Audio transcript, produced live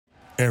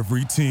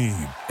Every team,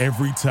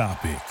 every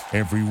topic,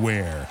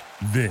 everywhere.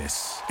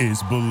 This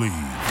is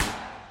Believe.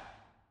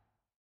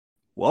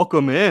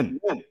 Welcome in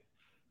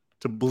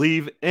to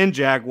Believe in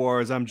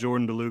Jaguars. I'm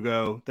Jordan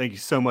DeLugo. Thank you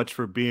so much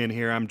for being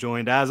here. I'm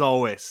joined, as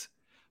always,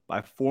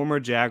 by former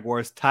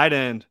Jaguars tight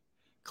end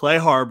Clay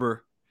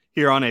Harbor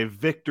here on a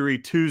Victory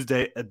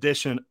Tuesday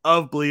edition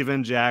of Believe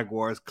in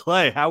Jaguars.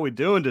 Clay, how we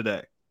doing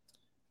today?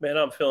 Man,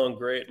 I'm feeling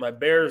great. My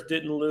Bears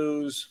didn't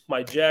lose.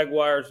 My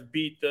Jaguars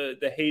beat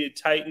the hated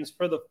Titans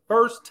for the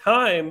first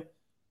time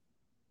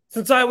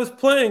since I was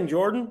playing,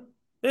 Jordan.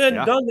 They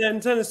hadn't done that in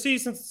Tennessee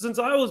since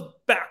I was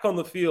back on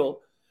the field.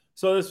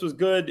 So this was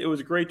good. It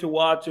was great to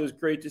watch. It was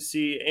great to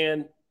see.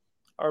 And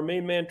our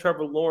main man,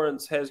 Trevor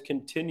Lawrence, has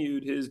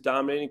continued his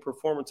dominating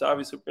performance.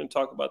 Obviously, we're going to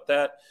talk about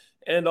that.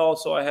 And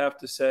also, I have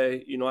to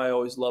say, I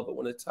always love it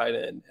when a tight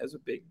end has a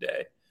big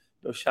day.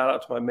 Shout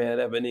out to my man,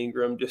 Evan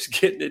Ingram, just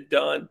getting it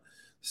done.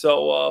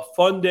 So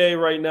fun day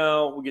right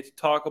now. We get to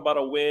talk about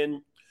a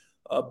win,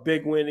 a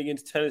big win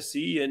against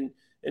Tennessee, and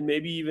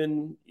maybe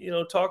even,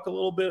 talk a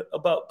little bit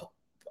about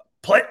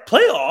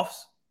playoffs.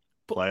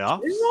 Playoffs?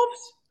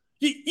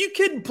 You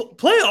kidding?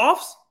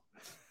 Playoffs?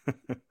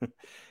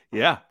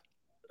 Yeah.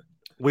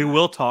 We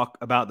will talk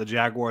about the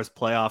Jaguars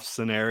playoff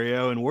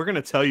scenario, and we're going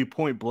to tell you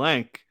point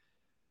blank,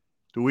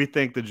 do we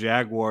think the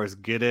Jaguars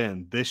get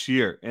in this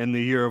year, in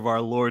the year of our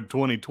Lord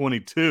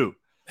 2022?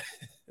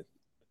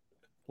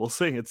 We'll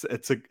see.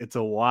 It's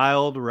a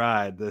wild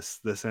ride,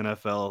 this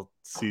NFL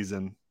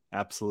season.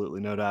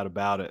 Absolutely, no doubt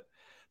about it.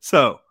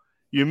 So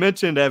you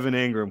mentioned Evan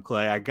Ingram,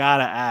 Clay. I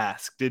gotta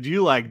ask, did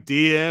you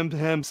DM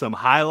him some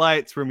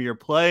highlights from your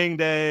playing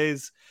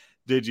days?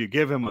 Did you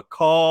give him a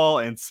call,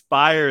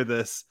 inspire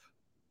this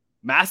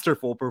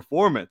masterful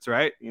performance,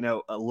 right?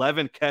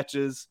 11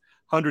 catches,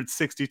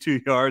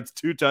 162 yards,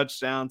 2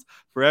 touchdowns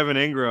for Evan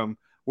Ingram.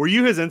 Were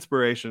you his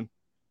inspiration?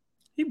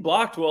 He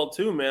blocked well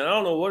too, man. I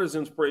don't know what his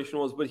inspiration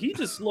was, but he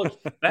just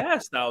looked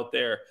fast out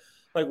there.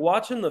 Like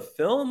watching the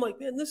film,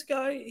 man, this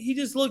guy, he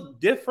just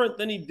looked different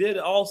than he did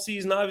all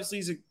season.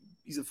 Obviously,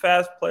 he's a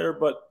fast player,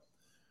 but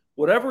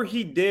whatever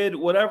he did,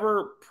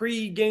 whatever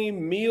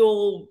pre-game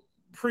meal,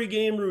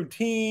 pre-game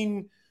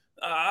routine,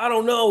 I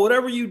don't know,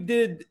 whatever you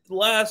did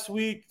last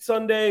week,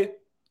 Sunday,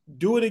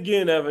 do it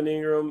again, Evan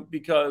Ingram,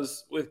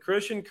 because with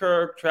Christian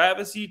Kirk,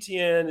 Travis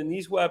Etienne, and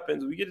these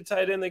weapons, we get a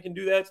tight end that can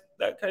do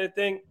that kind of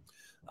thing.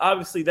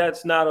 Obviously,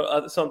 that's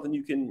not something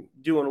you can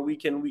do on a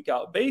week-in,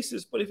 week-out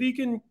basis. But if he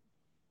can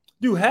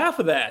do half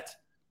of that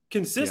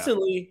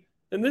consistently,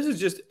 then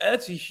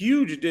that's a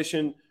huge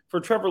addition for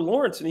Trevor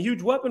Lawrence and a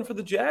huge weapon for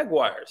the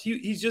Jaguars.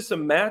 He's just a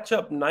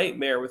matchup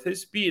nightmare with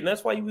his speed, and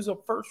that's why he was a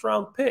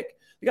first-round pick.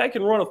 The guy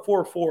can run a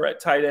 4.4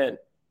 at tight end.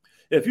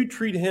 If you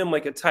treat him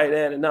like a tight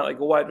end and not like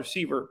a wide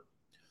receiver,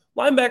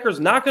 linebacker's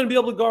not going to be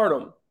able to guard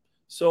him.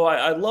 So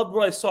I loved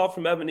what I saw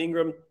from Evan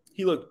Ingram.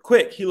 He looked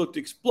quick. He looked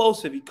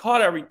explosive. He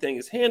caught everything.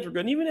 His hands were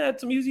good. And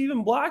he was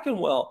even blocking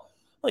well.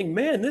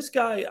 Man, this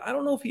guy, I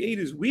don't know if he ate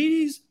his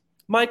Wheaties,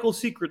 Michael's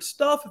secret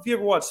stuff, if you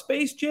ever watched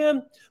Space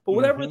Jam, but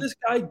whatever this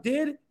guy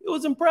did, it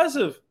was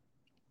impressive.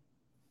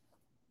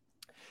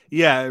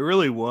 Yeah, it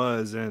really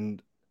was.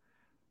 And,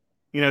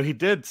 he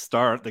did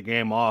start the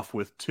game off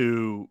with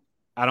 2,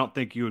 I don't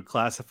think you would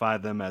classify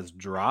them as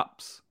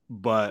drops,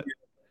 but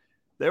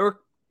they were,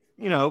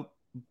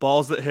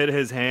 balls that hit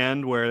his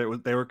hand where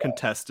they were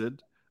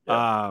contested.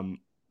 Yeah.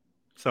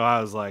 So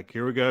I was like,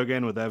 here we go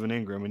again with Evan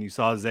Ingram. And you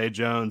saw Zay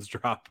Jones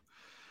drop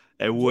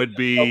a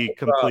would-be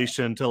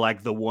completion to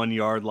the 1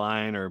 yard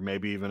line or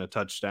maybe even a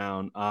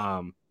touchdown.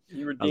 I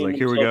was like,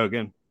 here we go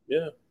again.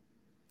 Yeah.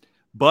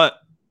 But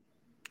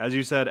as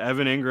you said,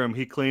 Evan Ingram,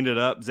 he cleaned it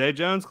up. Zay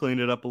Jones cleaned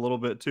it up a little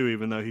bit too,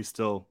 even though he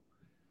still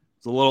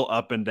was a little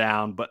up and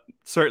down, but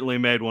certainly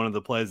made one of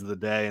the plays of the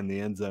day in the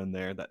end zone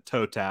there. That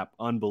toe tap,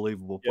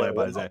 unbelievable play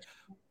by Zay.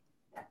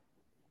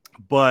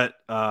 But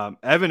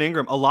Evan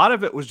Ingram, a lot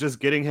of it was just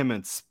getting him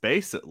in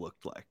space, it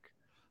looked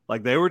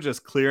like. They were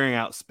just clearing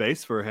out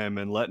space for him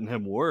and letting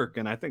him work.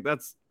 And I think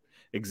that's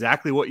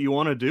exactly what you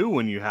want to do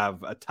when you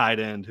have a tight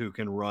end who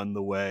can run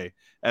the way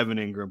Evan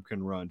Ingram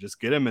can run. Just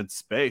get him in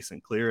space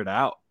and clear it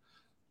out.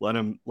 Let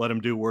him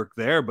do work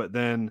there. But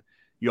then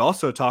you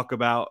also talk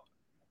about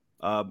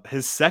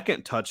his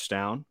second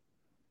touchdown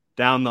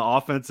down the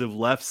offensive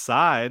left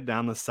side,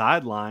 down the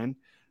sideline.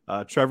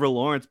 Trevor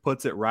Lawrence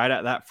puts it right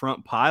at that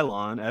front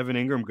pylon. Evan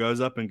Ingram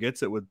goes up and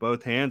gets it with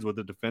both hands with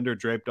the defender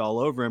draped all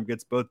over him,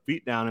 gets both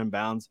feet down in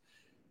bounds.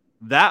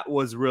 That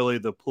was really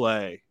the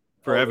play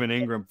for Evan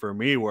Ingram for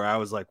me, where I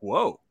was like,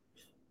 whoa.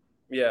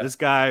 Yeah. This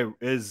guy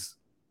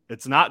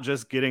it's not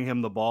just getting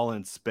him the ball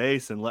in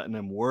space and letting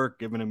him work,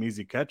 giving him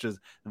easy catches.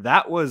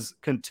 That was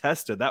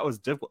contested. That was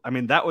difficult. I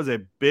mean, that was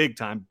a big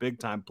time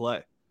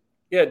play.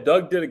 Yeah,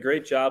 Doug did a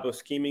great job of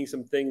scheming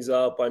some things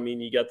up. I mean,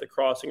 you got the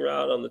crossing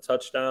route on the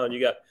touchdown. You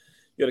got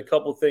a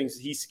couple things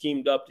he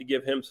schemed up to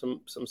give him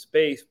some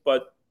space.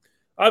 But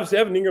obviously,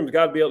 Evan Ingram's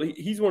got to be able.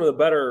 He's one of the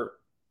better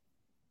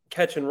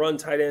catch and run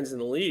tight ends in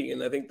the league,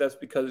 and I think that's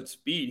because it's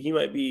speed. He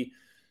might be,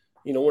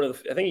 I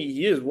think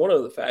he is one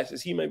of the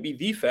fastest. He might be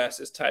the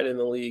fastest tight end in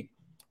the league.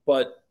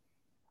 But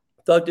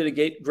Doug did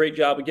a great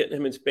job of getting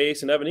him in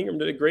space, and Evan Ingram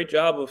did a great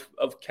job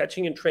of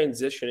catching and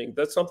transitioning.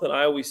 That's something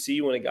I always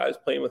see when a guy's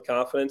playing with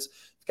confidence.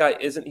 If the guy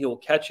isn't, he'll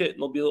catch it, and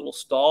there'll be a little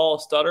stall,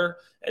 stutter,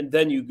 and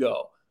then you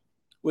go.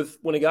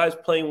 When a guy's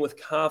playing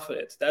with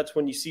confidence, that's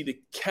when you see the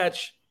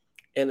catch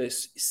and a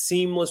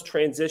seamless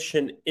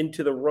transition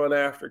into the run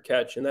after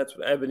catch, and that's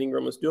what Evan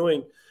Ingram was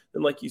doing.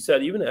 And like you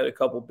said, even had a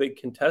couple big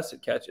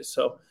contested catches.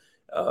 So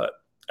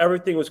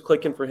everything was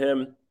clicking for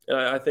him. And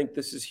I think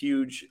this is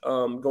huge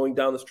going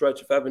down the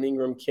stretch. If Evan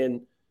Ingram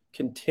can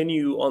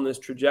continue on this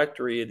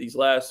trajectory of these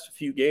last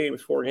few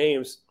games, 4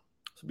 games,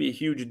 this will be a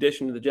huge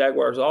addition to the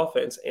Jaguars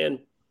offense. And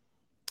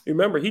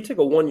remember, he took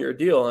a 1-year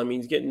deal. I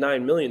mean, he's getting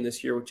 $9 million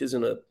this year, which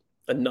isn't a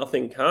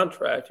nothing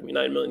contract. I mean,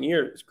 $9 million a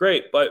year is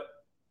great. But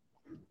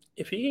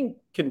if he can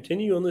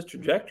continue on this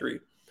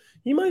trajectory,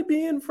 he might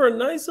be in for a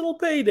nice little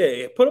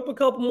payday. Put up a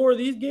couple more of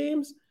these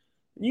games,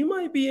 you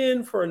might be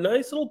in for a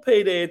nice little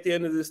payday at the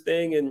end of this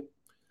thing. And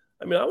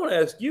I mean, I want to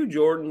ask you,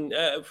 Jordan,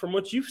 from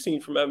what you've seen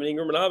from Evan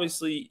Ingram, and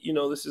obviously,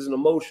 this is an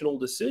emotional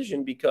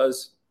decision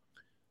because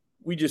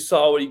we just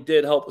saw what he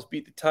did help us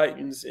beat the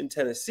Titans in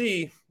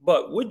Tennessee.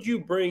 But would you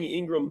bring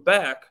Ingram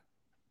back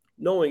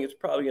knowing it's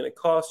probably going to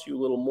cost you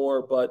a little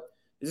more? But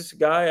is this a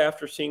guy,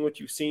 after seeing what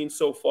you've seen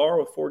so far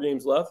with 4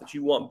 games left, that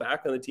you want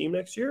back on the team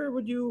next year? Or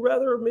would you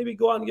rather maybe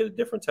go out and get a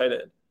different tight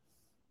end?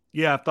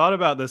 Yeah, I've thought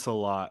about this a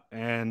lot.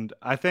 And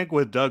I think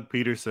with Doug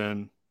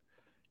Peterson,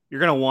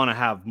 you're going to want to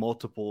have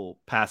multiple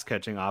pass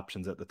catching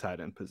options at the tight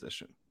end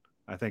position.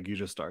 I think you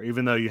just are.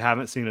 Even though you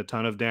haven't seen a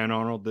ton of Dan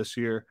Arnold this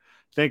year,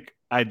 I think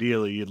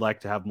ideally you'd like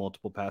to have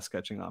multiple pass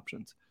catching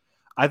options.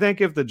 I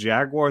think if the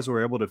Jaguars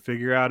were able to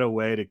figure out a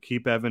way to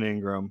keep Evan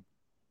Ingram,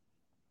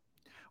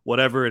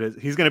 whatever it is,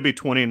 he's going to be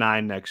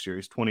 29 next year.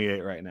 He's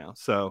 28 right now.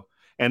 So,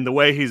 and the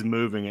way he's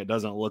moving, it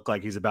doesn't look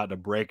like he's about to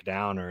break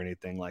down or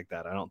anything like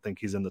that. I don't think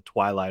he's in the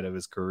twilight of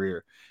his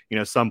career.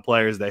 Some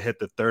players, they hit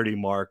the 30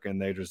 mark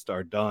and they just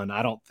are done.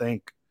 I don't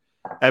think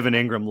Evan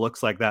Ingram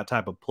looks like that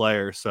type of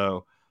player.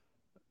 So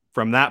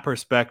from that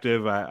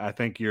perspective, I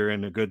think you're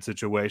in a good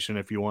situation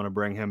if you want to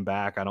bring him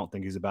back. I don't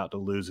think he's about to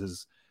lose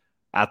his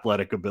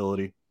athletic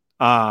ability.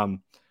 So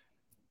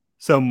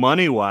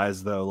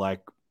money-wise, though,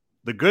 like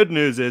the good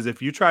news is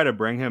if you try to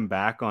bring him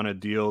back on a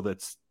deal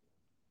that's,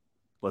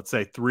 let's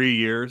say 3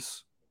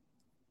 years,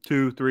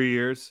 2-3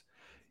 years,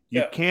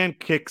 you can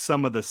kick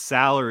some of the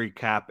salary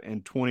cap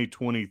in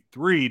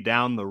 2023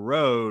 down the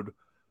road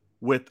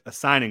with a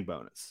signing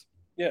bonus.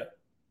 Yeah.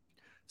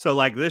 So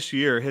like this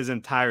year, his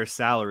entire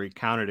salary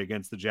counted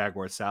against the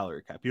Jaguars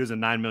salary cap. He was a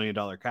 $9 million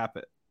cap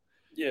hit.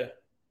 Yeah.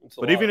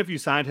 But even if you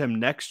signed him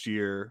next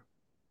year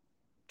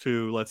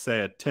to, let's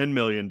say, a $10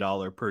 million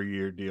per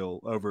year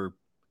deal over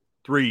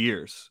 3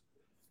 years,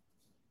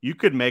 you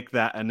could make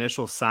that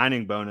initial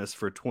signing bonus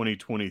for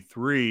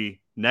 2023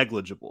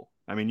 negligible.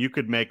 I mean, you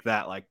could make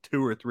that like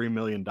 $2 or $3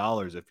 million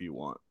if you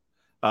want.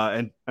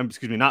 And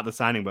excuse me, not the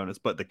signing bonus,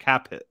 but the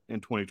cap hit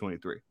in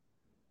 2023.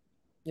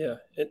 Yeah.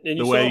 And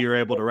the way you're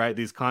able to write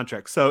these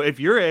contracts. So if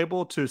you're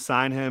able to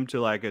sign him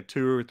to like a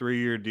 2 or 3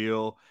 year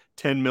deal,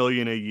 $10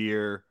 million a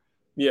year,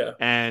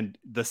 and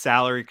the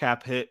salary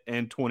cap hit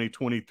in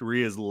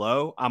 2023 is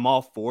low, I'm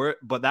all for it.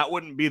 But that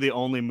wouldn't be the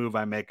only move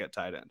I make at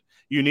tight end.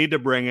 You need to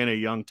bring in a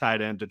young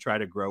tight end to try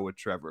to grow with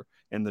Trevor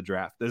in the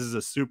draft. This is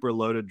a super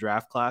loaded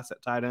draft class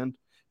at tight end,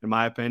 in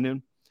my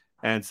opinion.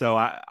 And so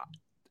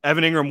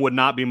Evan Ingram would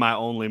not be my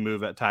only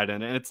move at tight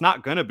end. And it's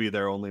not going to be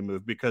their only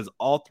move because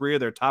all 3 of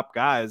their top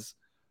guys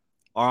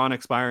are on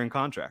expiring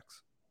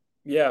contracts.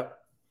 Yeah.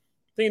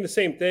 Thinking the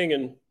same thing.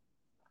 And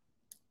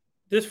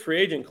this free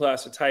agent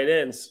class of tight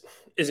ends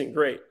isn't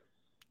great.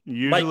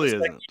 Usually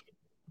isn't.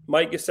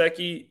 Mike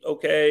Gesicki,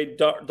 okay.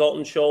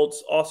 Dalton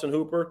Schultz, Austin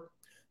Hooper.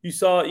 You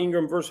saw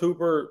Ingram versus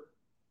Hooper,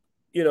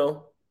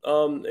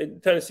 in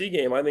Tennessee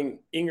game. I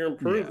think Ingram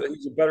proved that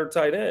he's a better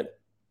tight end.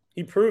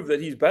 He proved that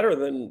he's better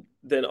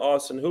than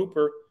Austin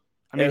Hooper.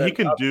 I mean, he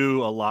can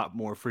do a lot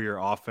more for your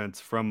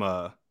offense from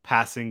a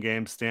passing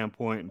game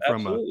standpoint and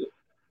from a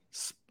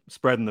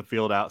spreading the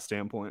field out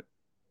standpoint.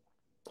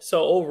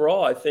 So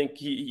overall, I think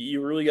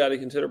you really got to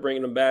consider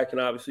bringing him back. And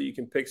obviously you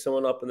can pick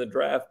someone up in the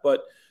draft,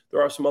 but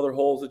there are some other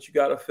holes that you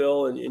got to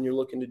fill and you're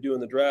looking to do in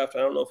the draft. I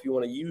don't know if you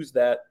want to use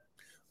that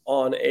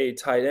on a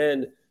tight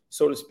end,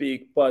 so to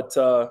speak, but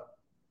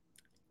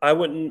I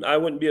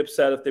wouldn't be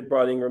upset if they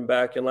brought Ingram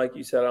back. And like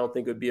you said, I don't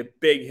think it would be a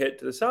big hit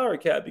to the salary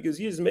cap because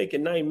he is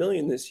making $9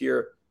 million this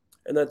year,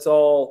 and that's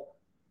all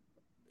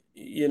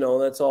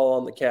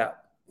on the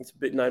cap. It's a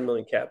bit $9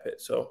 million cap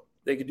hit, so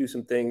they could do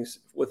some things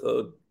with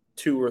a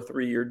 2 or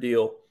 3 year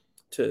deal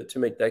to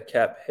make that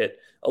cap hit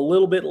a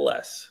little bit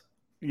less.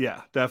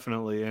 Yeah,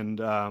 definitely.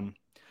 And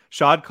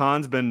Shad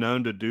Khan's been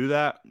known to do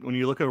that. When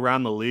you look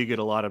around the league at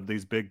a lot of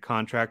these big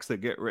contracts that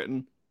get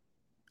written,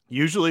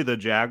 usually the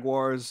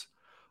Jaguars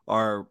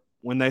are,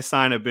 when they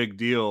sign a big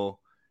deal,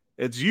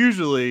 it's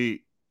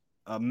usually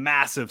a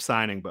massive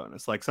signing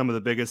bonus, like some of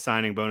the biggest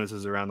signing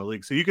bonuses around the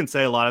league. So you can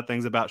say a lot of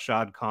things about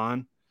Shad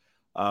Khan,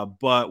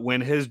 but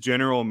when his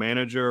general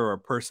manager or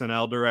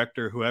personnel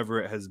director, whoever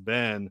it has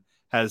been,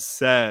 has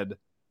said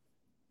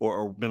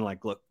or been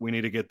like, look, we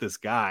need to get this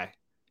guy.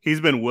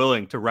 He's been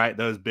willing to write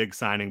those big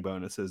signing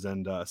bonuses.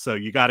 And so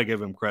you got to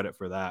give him credit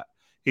for that.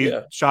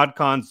 Shad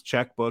Khan's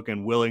checkbook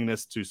and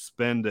willingness to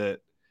spend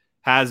it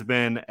has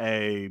been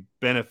a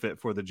benefit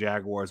for the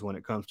Jaguars when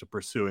it comes to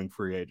pursuing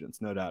free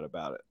agents. No doubt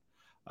about it.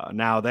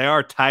 Now they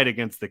are tight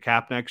against the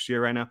cap next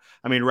year right now.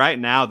 I mean, right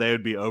now they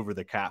would be over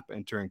the cap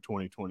entering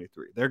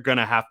 2023. They're going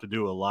to have to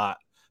do a lot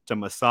to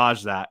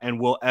massage that. And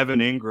will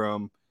Evan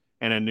Ingram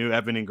and a new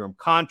Evan Ingram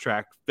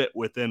contract fit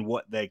within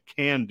what they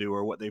can do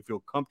or what they feel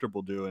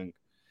comfortable doing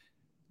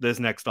this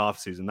next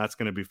offseason? That's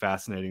going to be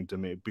fascinating to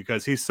me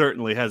because he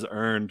certainly has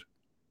earned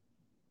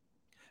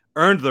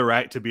the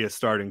right to be a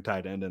starting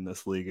tight end in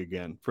this league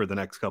again for the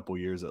next couple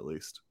years at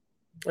least.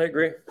 I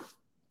agree.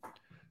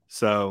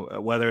 So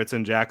whether it's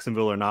in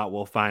Jacksonville or not,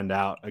 we'll find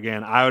out.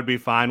 Again, I would be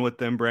fine with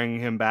them bringing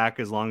him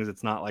back as long as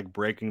it's not like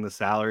breaking the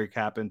salary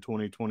cap in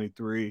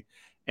 2023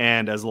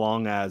 and as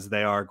long as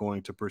they are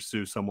going to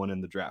pursue someone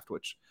in the draft,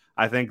 which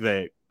I think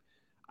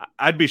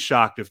I'd be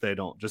shocked if they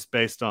don't, just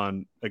based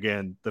on,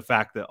 again, the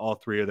fact that all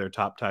three of their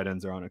top tight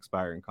ends are on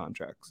expiring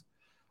contracts.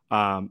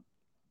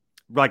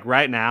 Like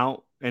right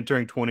now,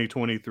 entering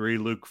 2023,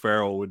 Luke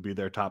Farrell would be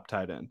their top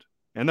tight end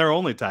and their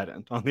only tight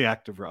end on the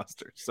active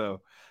roster.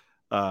 So,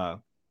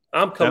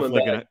 I'm coming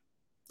back.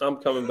 I'm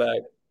coming back.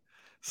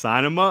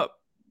 Sign him up.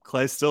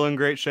 Clay's still in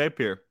great shape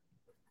here.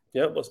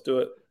 Yep, let's do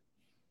it.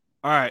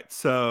 All right,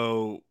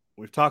 so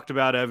we've talked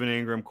about Evan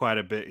Ingram quite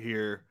a bit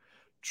here.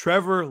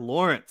 Trevor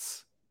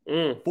Lawrence,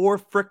 4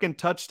 freaking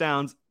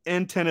touchdowns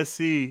in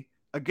Tennessee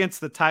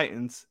against the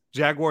Titans,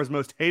 Jaguars'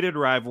 most hated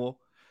rival,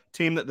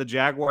 team that the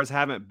Jaguars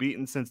haven't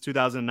beaten since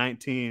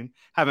 2019,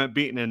 haven't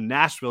beaten in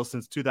Nashville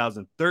since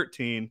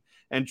 2013.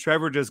 And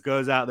Trevor just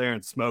goes out there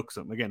and smokes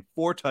them. Again,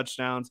 4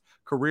 touchdowns,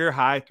 career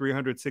high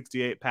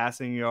 368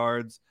 passing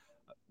yards.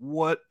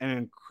 What an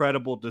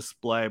incredible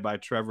display by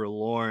Trevor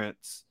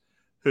Lawrence,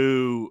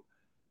 who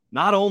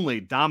not only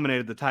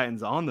dominated the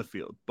Titans on the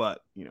field,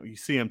 but you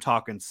see him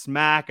talking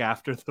smack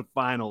after the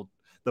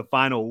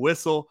final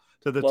whistle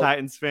to the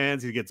Titans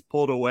fans. He gets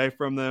pulled away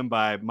from them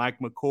by Mike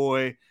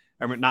McCoy.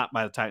 I mean, not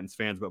by the Titans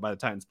fans, but by the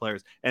Titans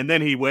players. And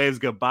then he waves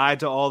goodbye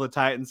to all the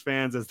Titans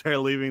fans as they're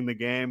leaving the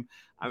game.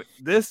 I mean,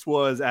 this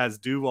was as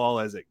Duval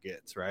as it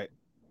gets, right?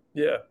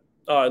 Yeah.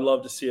 Oh, I'd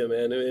love to see him,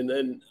 man.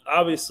 And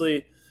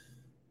obviously,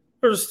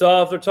 there's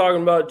stuff they're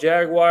talking about.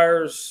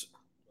 Jaguars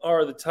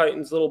are the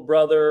Titans' little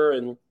brother,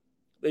 and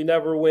they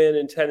never win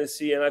in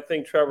Tennessee. And I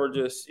think Trevor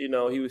just, he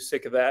was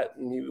sick of that,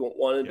 and he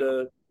wanted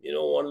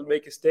to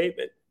make a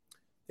statement.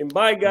 And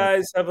bye,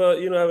 guys. Have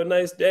a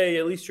nice day.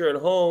 At least you're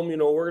at home.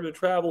 We're going to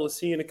travel to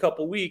see you in a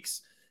couple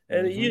weeks.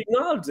 And he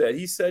acknowledged that.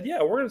 He said,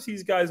 yeah, we're going to see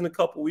these guys in a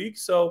couple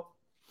weeks. So,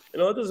 it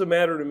doesn't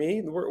matter to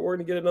me. We're going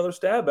to get another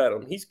stab at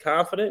him. He's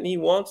confident, and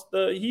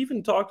he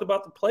even talked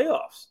about the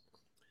playoffs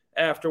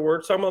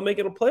afterwards, talking about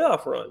making a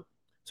playoff run.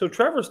 So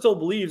Trevor still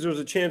believes there's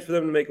a chance for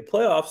them to make a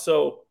playoff.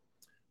 So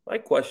my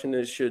question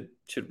is, should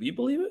we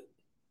believe it?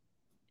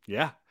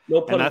 Yeah. No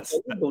pun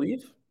intended,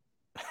 believe.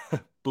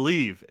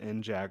 Believe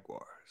in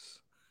Jaguars.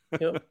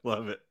 Yep.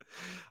 Love it.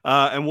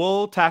 And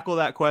we'll tackle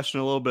that question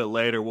a little bit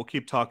later. We'll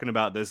keep talking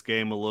about this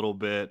game a little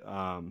bit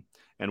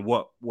and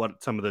what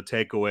some of the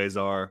takeaways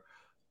are.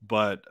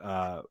 But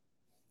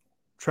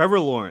Trevor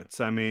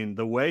Lawrence, I mean,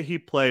 the way he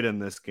played in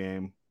this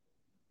game,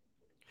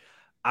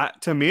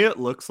 to me, it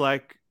looks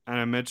like, and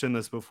I mentioned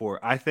this before,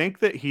 I think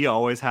that he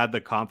always had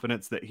the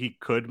confidence that he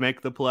could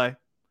make the play.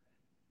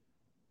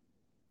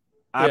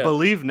 I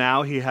believe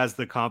now he has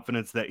the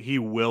confidence that he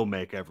will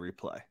make every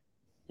play.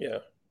 Yeah.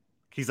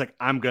 He's like,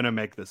 I'm going to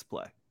make this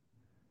play.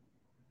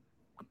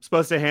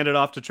 Supposed to hand it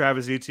off to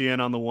Travis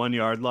Etienne on the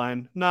 1-yard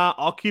line. Nah,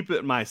 I'll keep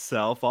it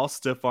myself. I'll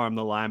stiff arm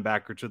the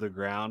linebacker to the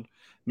ground,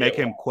 make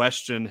him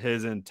question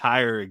his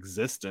entire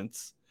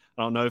existence.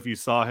 I don't know if you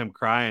saw him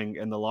crying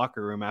in the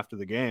locker room after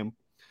the game,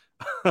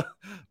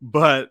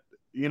 but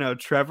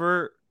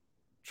Trevor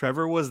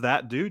was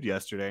that dude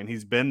yesterday, and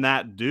he's been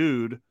that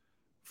dude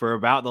for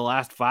about the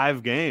last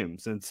 5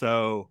 games. And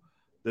so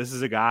this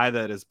is a guy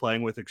that is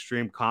playing with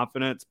extreme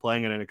confidence,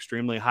 playing at an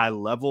extremely high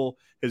level.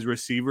 His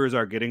receivers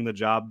are getting the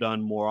job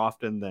done more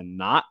often than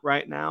not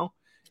right now.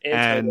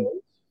 And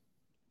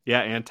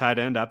tight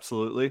end,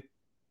 absolutely.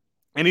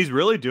 And he's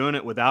really doing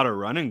it without a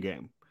running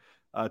game.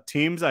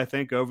 Teams, I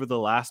think, over the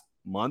last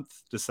month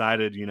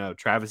decided,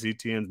 Travis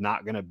Etienne's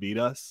not going to beat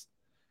us.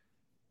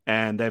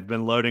 And they've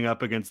been loading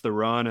up against the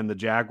run, and the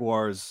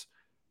Jaguars'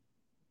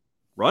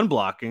 run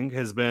blocking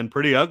has been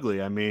pretty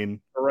ugly. I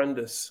mean,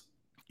 horrendous.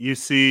 You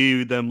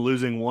see them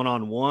losing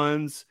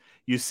one-on-ones.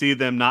 You see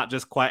them not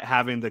just quite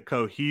having the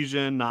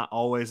cohesion, not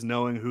always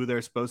knowing who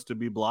they're supposed to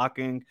be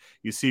blocking.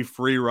 You see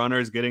free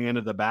runners getting into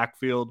the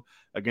backfield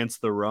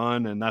against the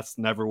run, and that's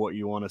never what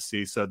you want to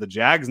see. So the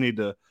Jags need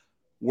to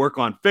work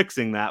on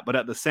fixing that. But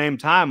at the same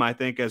time, I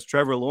think as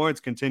Trevor Lawrence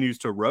continues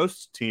to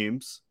roast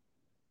teams,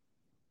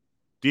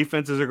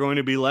 defenses are going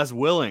to be less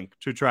willing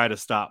to try to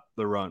stop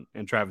the run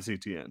and Travis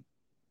Etienne.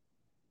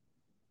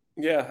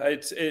 Yeah,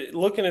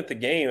 looking at the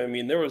game, I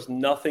mean, there was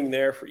nothing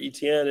there for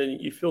Etienne,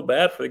 and you feel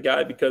bad for the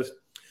guy because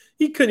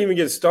he couldn't even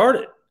get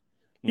started.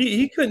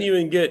 He couldn't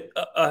even get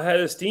ahead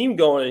of steam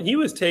going, and he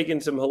was taking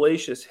some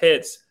hellacious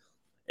hits,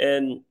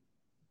 and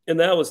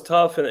that was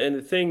tough. And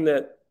the thing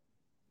that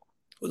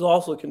was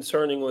also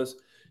concerning was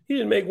he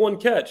didn't make one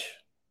catch.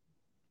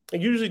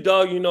 And usually,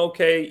 Doug,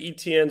 okay,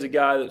 ETN's a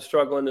guy that's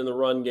struggling in the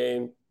run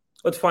game.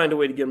 Let's find a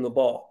way to get him the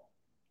ball.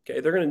 Okay,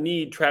 they're going to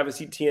need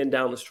Travis Etienne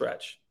down the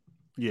stretch.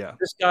 Yeah.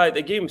 This guy,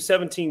 they gave him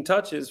 17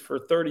 touches for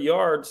 30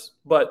 yards,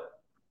 but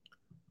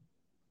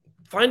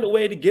find a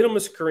way to get him a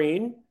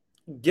screen,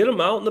 get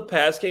him out in the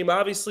pass game.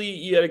 Obviously,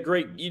 you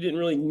didn't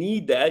really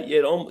need that.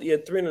 You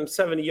had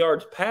 370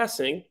 yards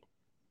passing,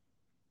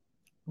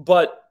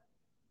 but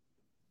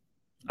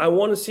I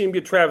want to see him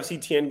get Travis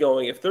Etienne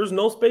going. If there's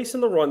no space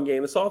in the run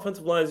game, this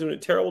offensive line is doing a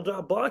terrible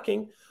job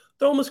blocking,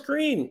 throw him a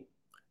screen.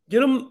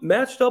 Get him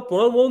matched up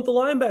one-on-one with the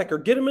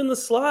linebacker. Get him in the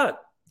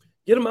slot.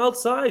 Get him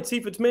outside. See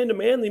if it's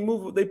man-to-man.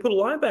 They put a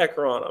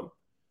linebacker on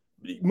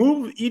him.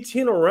 Move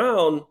Etienne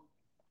around.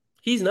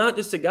 He's not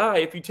just a guy,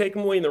 if you take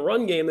him away in the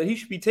run game, that he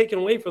should be taken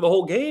away for the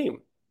whole game.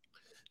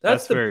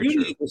 That's the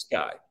beauty of this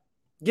guy.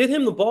 Get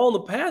him the ball in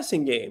the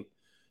passing game.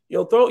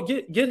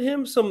 Get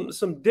him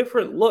some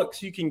different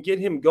looks. You can get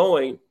him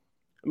going.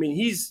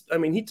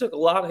 He took a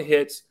lot of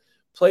hits,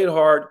 played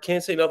hard,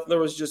 can't say nothing. There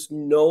was just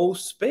no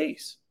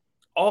space.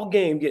 All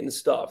game getting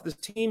stuff. This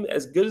team,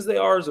 as good as they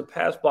are as a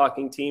pass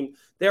blocking team,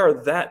 they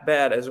are that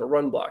bad as a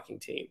run blocking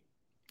team.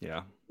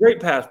 Yeah. Great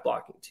pass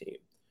blocking team.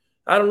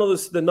 I don't know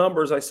the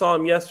numbers. I saw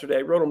them yesterday.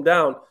 I wrote them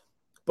down.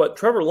 But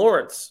Trevor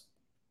Lawrence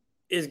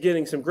is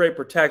getting some great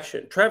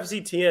protection. Travis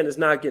Etienne is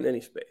not getting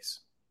any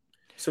space.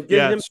 So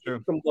get him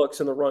some looks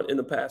in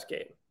the pass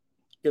game.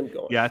 Get him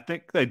going. Yeah, I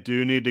think they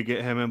do need to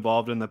get him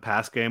involved in the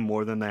pass game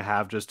more than they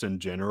have just in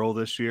general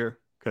this year,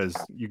 because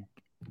you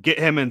get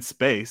him in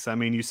space.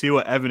 You see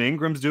what Evan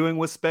Ingram's doing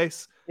with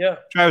space. Yeah.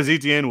 Travis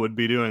Etienne would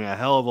be doing a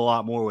hell of a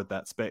lot more with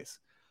that space.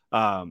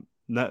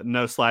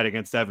 No slight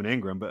against Evan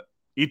Ingram, but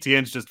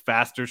Etienne's just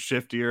faster,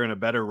 shiftier, and a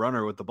better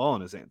runner with the ball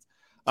in his hands.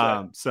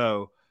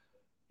 So,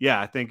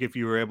 yeah, I think if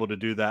you were able to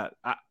do that,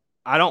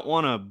 I don't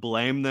want to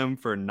blame them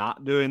for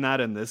not doing that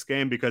in this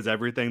game, because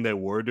everything they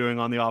were doing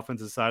on the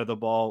offensive side of the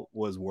ball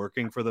was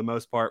working for the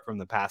most part from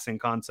the passing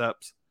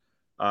concepts.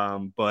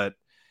 But,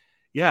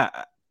 yeah,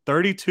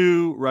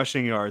 32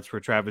 rushing yards for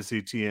Travis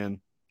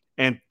Etienne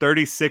and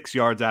 36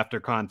 yards after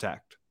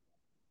contact.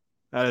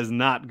 That is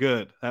not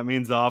good. That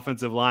means the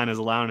offensive line is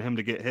allowing him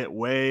to get hit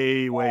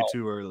way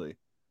too early.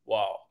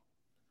 Wow.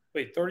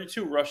 Wait,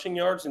 32 rushing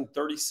yards and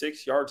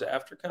 36 yards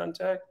after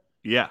contact?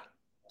 Yeah.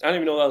 I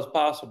didn't even know that was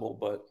possible,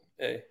 but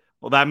hey.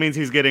 Well, that means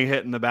he's getting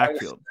hit in the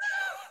backfield.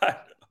 I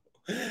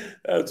know.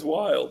 That's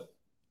wild.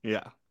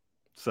 Yeah.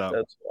 So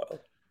that's wild.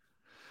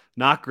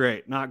 Not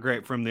great. Not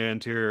great from the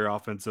interior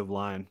offensive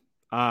line.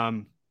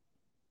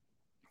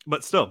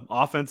 But still,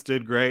 offense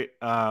did great.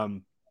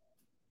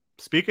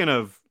 Speaking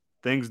of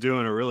things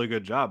doing a really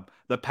good job,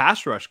 the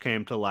pass rush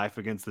came to life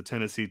against the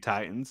Tennessee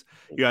Titans.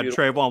 You had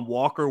Trayvon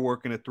Walker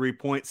working a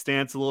 3-point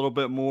stance a little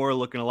bit more,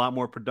 looking a lot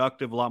more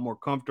productive, a lot more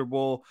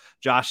comfortable.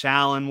 Josh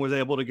Allen was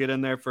able to get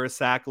in there for a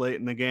sack late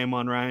in the game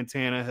on Ryan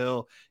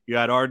Tannehill. You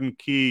had Arden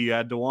Key, you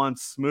had DeJuan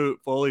Smoot,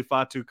 Foley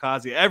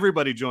Fatukasi,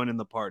 everybody joining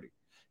the party.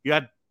 You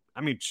had,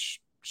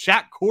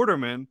 Shaq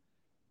Quarterman,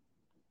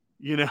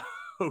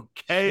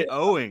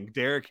 KOing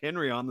Derrick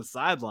Henry on the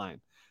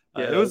sideline.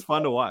 It was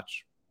fun to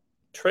watch.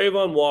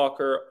 Trayvon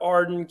Walker,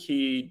 Arden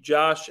Key,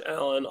 Josh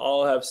Allen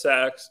all have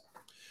sacks.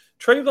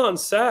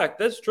 Trayvon's sack,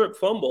 that strip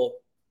fumble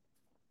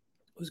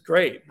was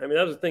great. That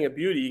was a thing of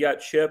beauty. He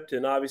got chipped,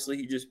 and obviously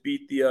he just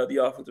beat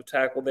the offensive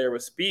tackle there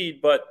with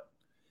speed, but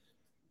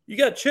you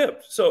got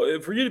chipped.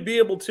 So for you to be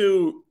able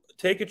to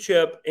take a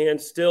chip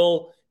and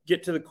still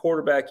get to the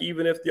quarterback,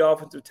 even if the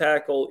offensive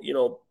tackle,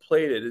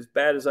 played it as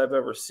bad as I've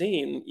ever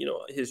seen,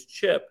 his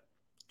chip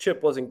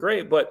wasn't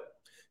great, but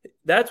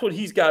that's what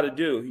he's got to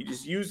do. He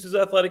just used his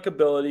athletic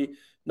ability,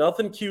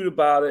 nothing cute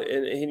about it,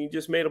 and he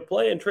just made a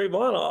play. And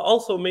Trayvon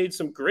also made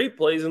some great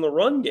plays in the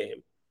run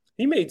game.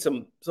 He made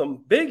some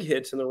big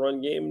hits in the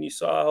run game, and you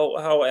saw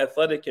how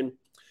athletic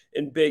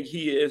and big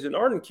he is. And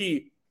Arden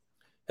Key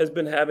has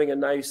been having a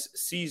nice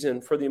season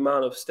for the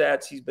amount of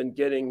stats he's been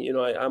getting.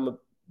 I'm a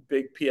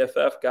big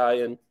PFF guy,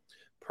 and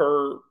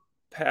per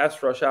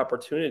pass rush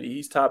opportunity,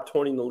 he's top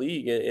 20 in the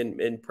league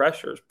in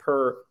pressures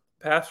per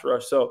pass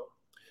rush. So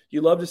you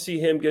love to see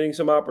him getting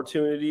some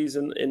opportunities,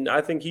 and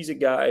I think he's a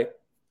guy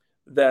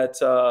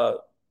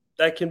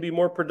that can be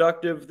more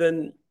productive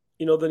than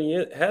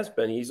he has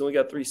been. He's only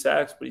got 3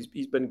 sacks, but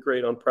he's been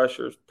great on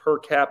pressures per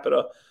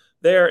capita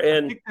there.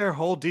 And I think their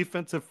whole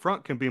defensive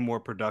front can be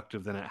more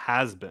productive than it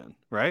has been,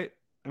 right?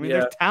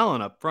 There's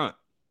talent up front.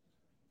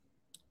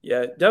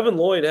 Yeah, Devin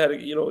Lloyd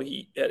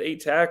he had 8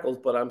 tackles,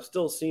 but I'm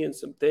still seeing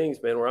some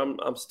things, man, where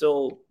I'm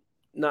still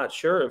not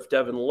sure if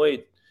Devin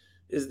Lloyd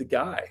is the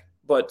guy.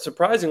 But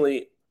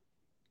surprisingly,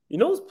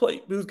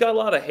 who's got a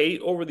lot of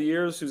hate over the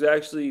years, who's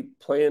actually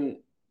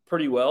playing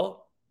pretty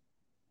well?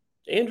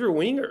 Andrew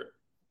Wingard.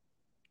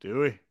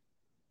 Do we?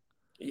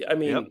 Yeah,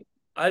 yep.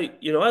 I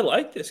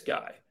like this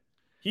guy.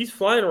 He's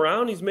flying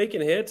around, he's making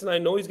hits, and I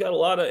know he's got a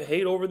lot of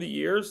hate over the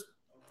years.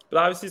 but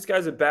obviously this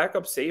guy's a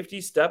backup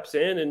safety, steps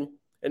in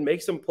and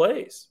makes some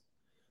plays.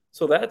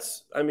 So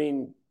that's, I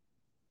mean,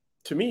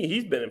 to me,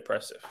 he's been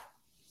impressive.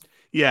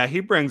 Yeah, he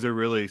brings a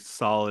really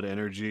solid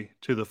energy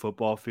to the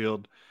football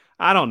field.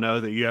 I don't know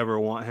that you ever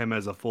want him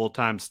as a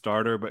full-time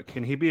starter, but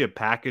can he be a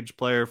package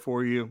player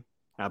for you?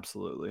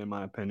 Absolutely, in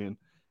my opinion,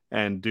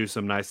 and do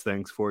some nice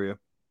things for you.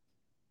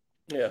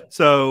 Yeah.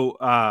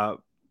 So,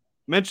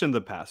 mentioned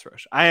the pass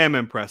rush. I am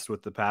impressed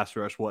with the pass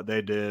rush, what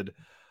they did,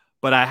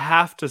 but I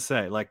have to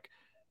say, like,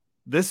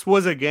 this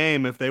was a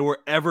game, if they were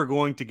ever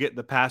going to get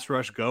the pass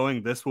rush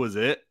going, this was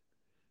it,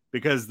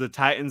 because the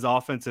Titans'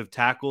 offensive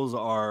tackles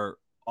are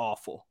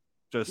awful.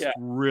 Just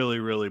really,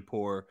 really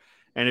poor.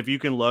 And if you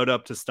can load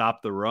up to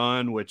stop the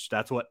run, which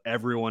that's what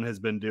everyone has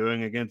been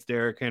doing against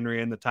Derrick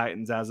Henry and the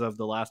Titans as of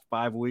the last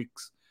 5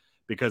 weeks,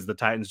 because the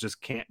Titans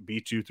just can't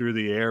beat you through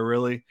the air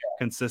really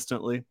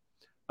consistently,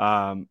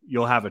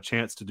 you'll have a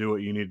chance to do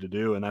what you need to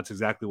do. And that's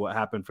exactly what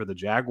happened for the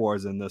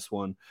Jaguars in this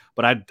one.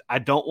 But I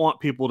don't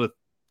want people to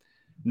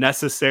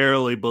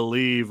necessarily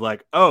believe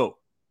like, oh,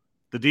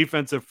 the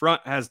defensive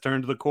front has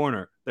turned the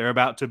corner. They're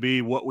about to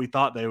be what we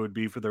thought they would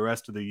be for the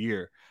rest of the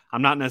year.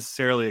 I'm not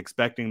necessarily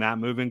expecting that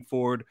moving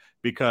forward,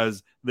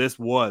 because this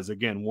was,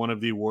 again, one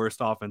of the worst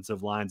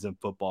offensive lines in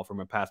football from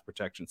a pass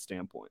protection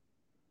standpoint.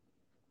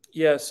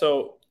 Yeah,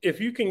 so if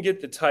you can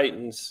get the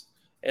Titans,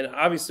 and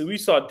obviously we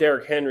saw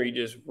Derrick Henry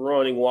just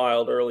running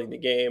wild early in the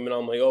game, and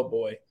I'm like, oh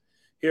boy,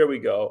 here we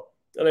go.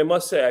 And I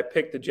must say, I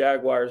picked the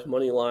Jaguars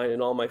money line,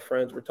 and all my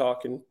friends were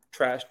talking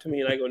trash to me,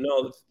 and I go,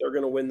 no, they're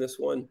going to win this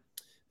one.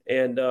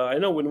 And I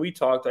know when we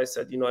talked, I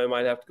said, I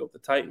might have to go with the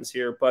Titans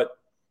here, but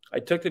I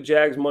took the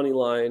Jags money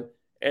line,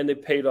 and they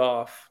paid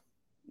off.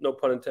 No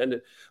pun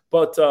intended.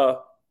 But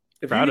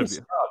if Proud you of you.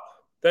 stop,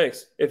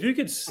 thanks. If you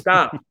could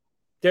stop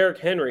Derrick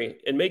Henry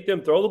and make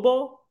them throw the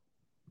ball,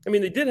 I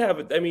mean, they did have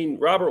it. I mean,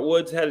 Robert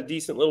Woods had a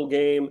decent little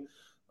game,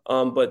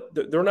 but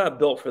they're not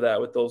built for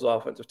that with those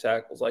offensive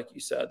tackles, like you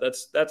said.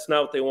 That's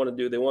not what they want to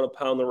do. They want to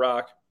pound the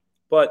rock.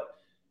 But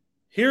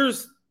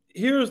here's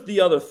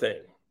the other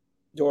thing,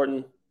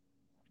 Jordan.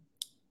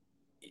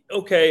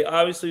 Okay,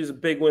 obviously it's a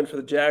big win for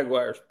the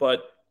Jaguars, but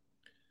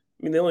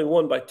I mean, they only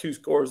won by 2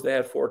 scores. They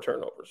had 4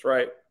 turnovers,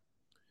 right?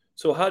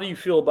 So how do you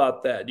feel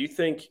about that? Do you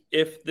think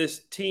if this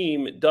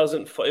team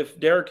if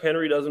Derrick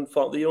Henry doesn't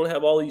fall, they don't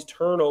have all these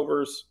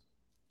turnovers,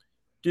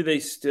 do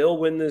they still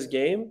win this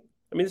game?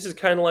 I mean, this is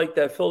kind of like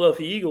that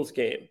Philadelphia Eagles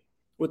game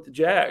with the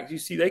Jags. You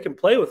see, they can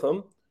play with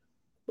them,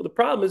 but the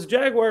problem is the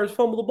Jaguars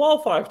fumbled the ball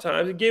 5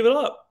 times and gave it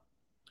up.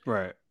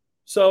 Right.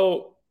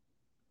 So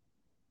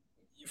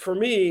for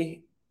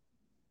me,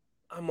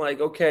 I'm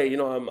like, okay,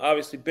 I'm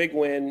obviously big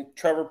win.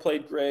 Trevor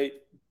played great.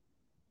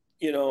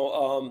 They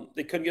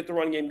couldn't get the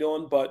run game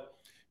going, but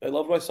I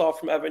loved what I saw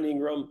from Evan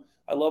Ingram.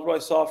 I loved what I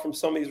saw from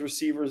some of these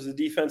receivers. The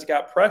defense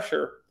got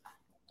pressure.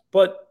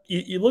 But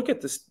you look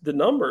at the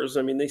numbers.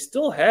 I mean, they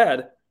still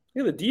had –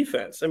 look at the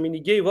defense. I mean, he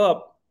gave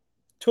up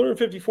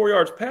 254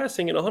 yards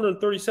passing and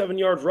 137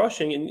 yards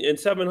rushing and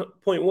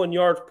 7.1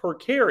 yards per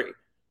carry.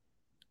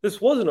 This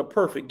wasn't a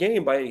perfect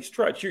game by any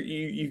stretch.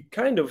 You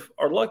kind of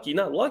are lucky.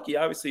 Not lucky.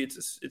 Obviously,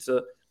 it's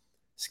a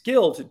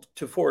skill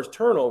to force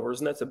turnovers,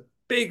 and that's a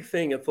big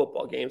thing in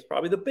football games,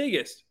 probably the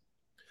biggest.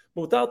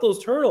 But without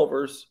those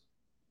turnovers,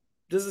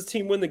 does this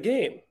team win the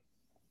game?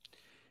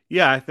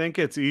 Yeah, I think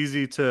it's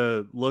easy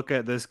to look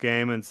at this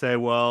game and say,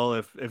 well,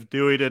 if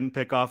Dewey didn't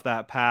pick off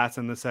that pass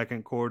in the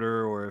second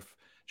quarter, or if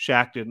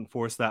Shaq didn't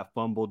force that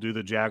fumble, do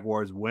the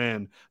Jaguars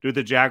win? Do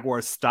the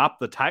Jaguars stop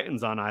the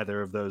Titans on either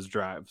of those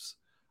drives?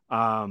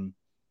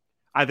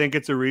 I think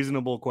it's a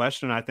reasonable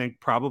question. I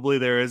think probably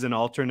there is an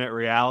alternate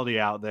reality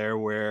out there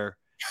where,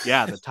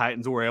 yeah, the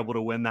Titans were able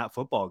to win that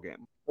football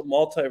game. The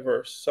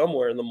multiverse,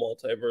 somewhere in the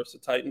multiverse, the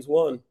Titans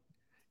won.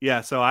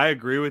 Yeah, so I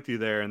agree with you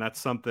there, and that's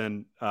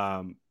something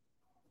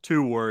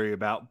to worry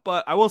about.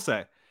 But I will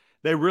say,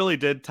 they really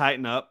did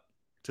tighten up,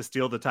 to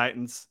steal the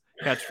Titans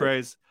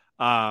catchphrase,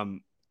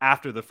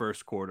 after the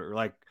first quarter.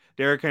 Like,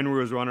 Derrick Henry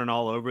was running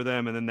all over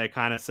them, and then they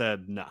kind of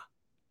said, nah,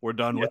 we're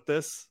done with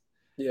this.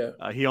 Yeah.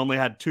 He only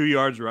had 2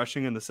 yards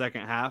rushing in the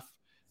second half.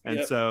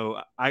 And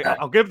so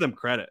I'll give them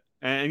credit.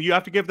 And you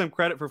have to give them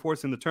credit for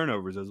forcing the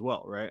turnovers as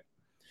well, right?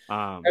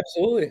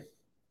 Absolutely.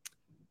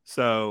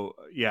 So,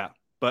 yeah.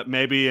 But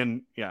maybe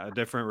in a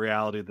different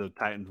reality, the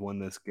Titans won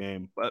this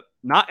game. But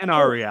not in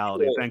our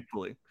reality,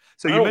 thankfully.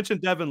 So you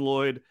mentioned Devin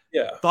Lloyd.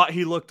 Yeah. Thought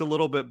he looked a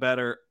little bit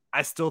better.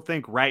 I still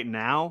think right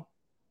now,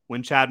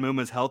 when Chad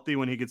Muma's healthy,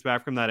 when he gets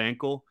back from that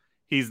ankle,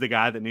 he's the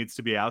guy that needs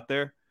to be out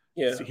there.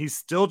 Yeah. So he's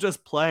still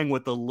just playing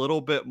with a little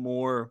bit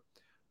more,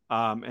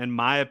 in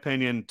my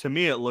opinion. To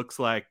me, it looks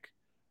like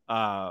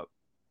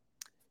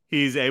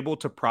he's able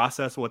to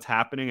process what's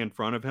happening in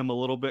front of him a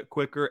little bit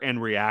quicker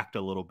and react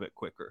a little bit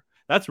quicker.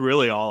 That's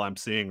really all I'm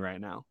seeing right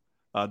now.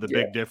 The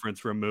big difference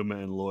from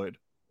Muma and Lloyd.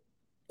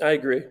 I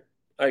agree.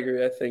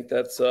 I think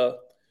that's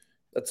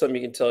something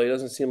you can tell. He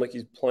doesn't seem like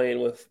he's playing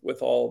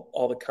with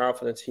all the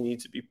confidence he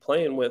needs to be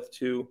playing with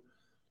to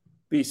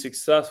be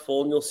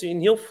successful. And you'll see,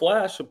 and he'll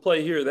flash a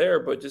play here or there,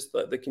 but just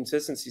the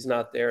consistency's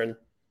not there. And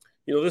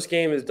this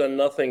game has done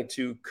nothing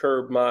to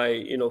curb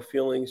my,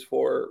 feelings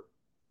for,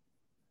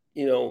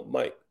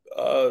 Mike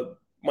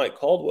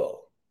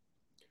Caldwell,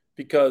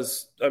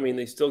 because I mean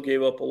they still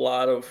gave up a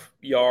lot of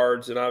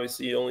yards, and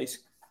obviously he only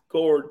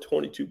scored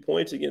 22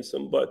 points against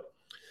them. But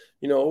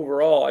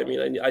overall, I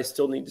mean, I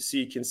still need to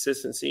see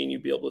consistency, and you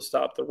be able to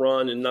stop the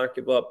run and not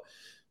give up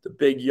the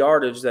big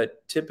yardage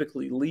that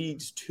typically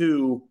leads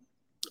to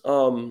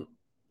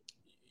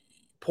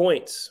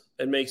points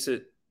and makes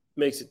it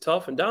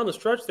tough. And down the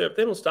stretch there, if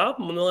they don't stop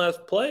them on the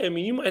last play, I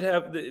mean, you might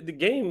have the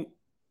game,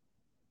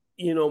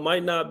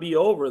 might not be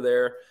over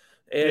there.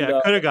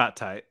 And could have got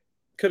tight.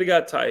 Could have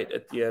got tight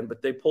at the end,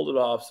 but they pulled it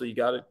off. So you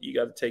got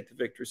to take the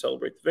victory,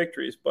 celebrate the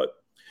victories. But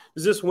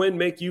does this win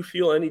make you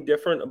feel any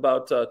different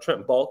about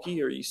Trent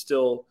Baalke, or you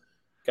still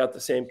got the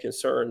same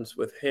concerns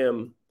with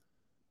him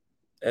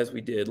as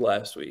we did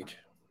last week?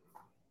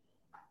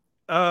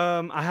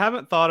 I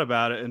haven't thought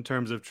about it in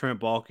terms of Trent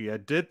Baalke. I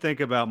did think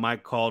about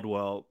Mike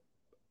Caldwell.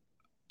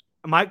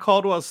 Mike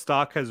Caldwell's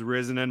stock has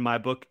risen in my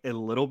book a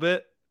little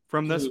bit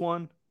from this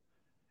one.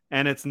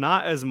 And it's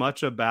not as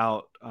much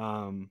about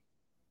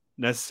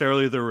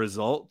necessarily the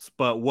results,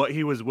 but what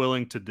he was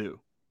willing to do.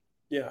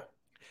 Yeah.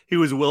 He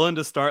was willing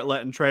to start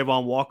letting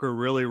Trayvon Walker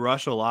really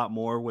rush a lot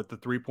more with the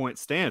 3-point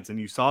stance, and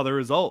you saw the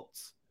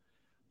results.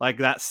 Like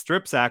that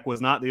strip sack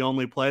was not the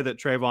only play that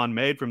Trayvon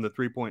made from the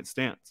 3-point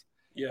stance.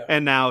 Yeah.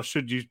 And now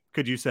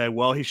could you say,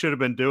 well, he should have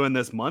been doing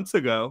this months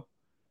ago?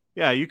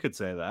 Yeah, you could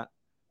say that.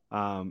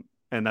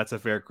 And that's a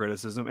fair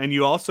criticism. And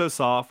you also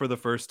saw for the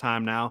first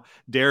time now,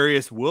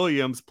 Darius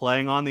Williams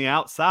playing on the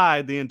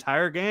outside the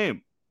entire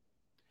game.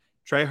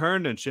 Trey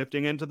Herndon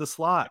shifting into the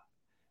slot.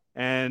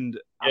 And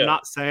I'm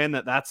not saying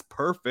that that's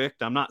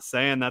perfect. I'm not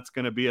saying that's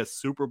going to be a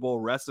Super Bowl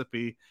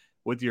recipe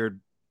with your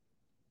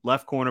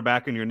left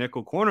cornerback and your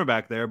nickel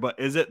cornerback there. But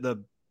is it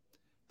the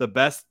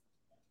best,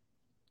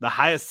 the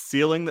highest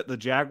ceiling that the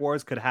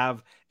Jaguars could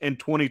have in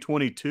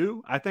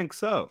 2022? I think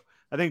so.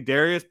 I think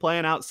Darius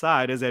playing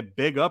outside is a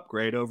big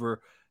upgrade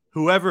over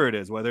whoever it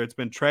is, whether it's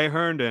been Trey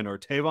Herndon or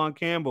Tavon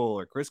Campbell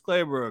or Chris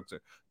Claybrooks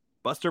or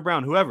Buster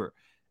Brown, whoever.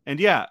 And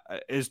yeah,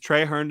 is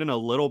Trey Herndon a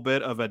little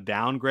bit of a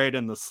downgrade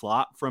in the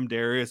slot from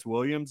Darius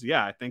Williams?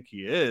 Yeah, I think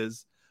he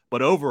is.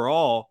 But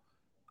overall,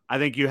 I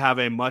think you have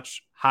a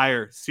much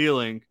higher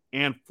ceiling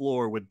and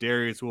floor with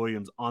Darius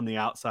Williams on the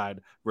outside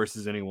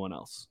versus anyone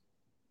else.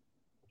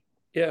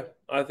 Yeah,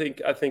 I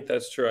think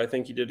that's true. I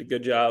think he did a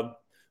good job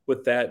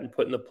with that and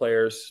putting the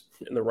players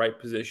in the right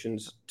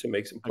positions to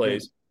make some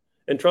plays. Okay.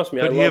 And trust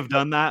me, could he have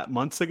done that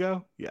months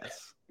ago?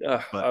 Yes.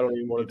 I don't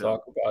even want to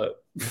talk about it.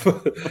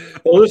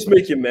 It'll just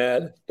make you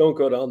mad. Don't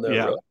go down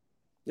there, bro.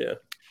 Yeah.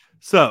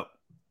 So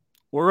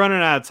we're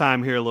running out of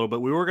time here a little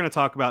bit. We were going to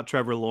talk about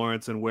Trevor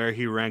Lawrence and where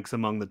he ranks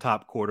among the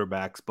top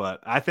quarterbacks,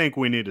 but I think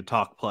we need to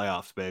talk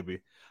playoffs,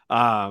 baby.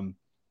 Playoffs?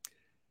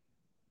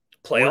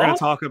 We're going to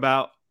talk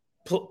about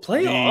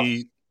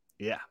playoffs.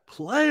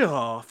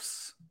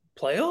 Playoffs.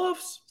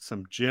 Playoffs?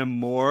 Some Jim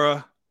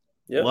Mora.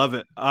 Yep. Love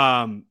it.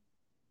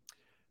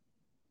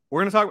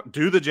 We're going to talk about,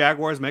 do the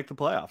Jaguars make the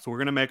playoffs? We're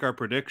going to make our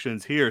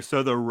predictions here.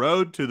 So the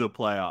road to the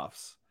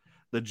playoffs,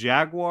 the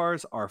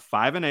Jaguars are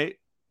 5-8.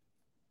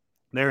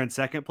 They're in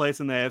second place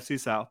in the AFC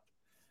South.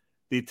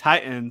 The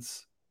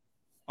Titans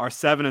are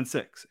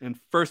 7-6 in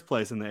first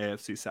place in the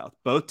AFC South.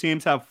 Both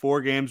teams have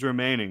 4 games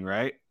remaining,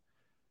 right?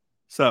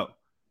 So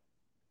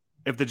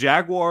if the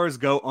Jaguars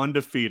go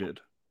undefeated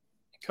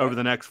over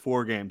the next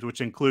 4 games, which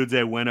includes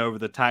a win over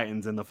the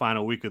Titans in the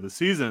final week of the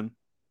season,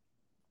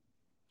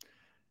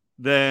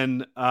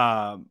 then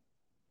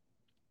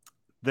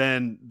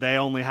they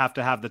only have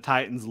to have the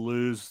Titans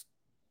lose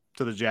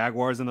to the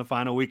Jaguars in the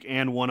final week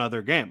and one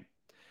other game.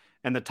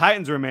 And the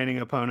Titans' remaining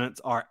opponents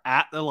are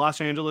at the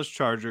Los Angeles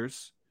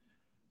Chargers,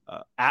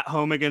 at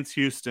home against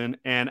Houston,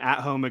 and at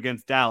home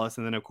against Dallas,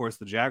 and then, of course,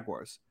 the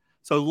Jaguars.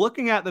 So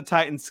looking at the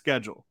Titans'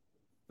 schedule,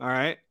 all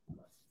right,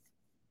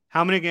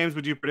 how many games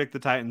would you predict the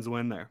Titans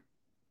win there?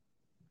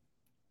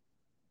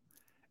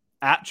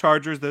 At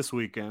Chargers this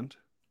weekend.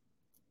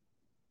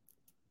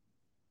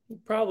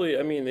 Probably,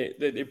 I mean,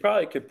 they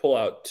probably could pull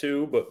out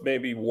 2, but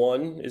maybe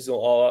 1 is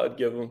all I'd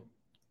give them.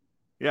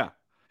 Yeah.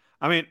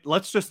 I mean,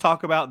 let's just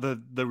talk about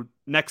the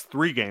next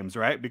 3 games,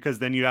 right? Because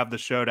then you have the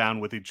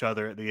showdown with each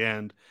other at the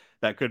end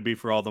that could be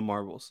for all the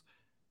marbles.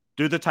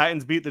 Do the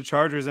Titans beat the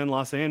Chargers in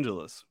Los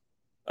Angeles?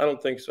 I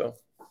don't think so.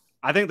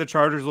 I think the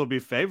Chargers will be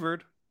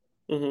favored.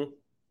 Mm-hmm.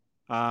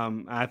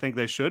 I think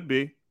they should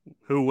be.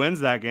 Who wins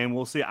that game?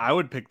 We'll see. I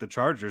would pick the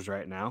Chargers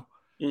right now.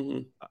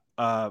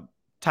 Mm-hmm.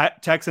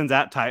 Texans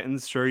at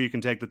Titans. Sure, you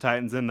can take the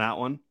Titans in that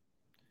one.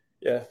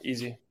 Yeah,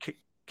 easy.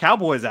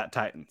 Cowboys at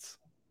Titans.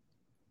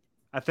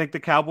 I think the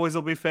Cowboys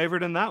will be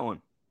favored in that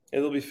one.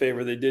 It'll be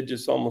favored. They did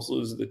just almost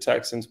lose to the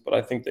Texans, but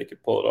I think they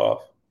could pull it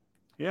off.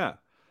 Yeah.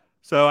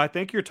 So I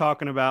think you're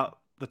talking about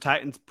the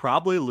Titans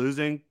probably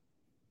losing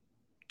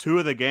 2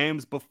 of the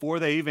games before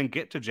they even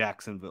get to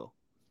Jacksonville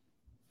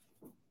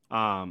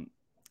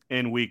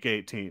in Week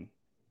 18.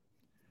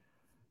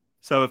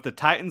 So if the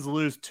Titans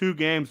lose 2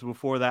 games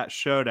before that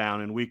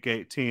showdown in Week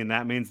 18,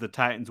 that means the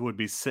Titans would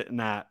be sitting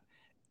at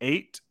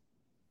 8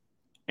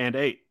 and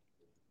 8.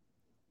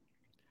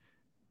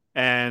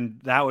 And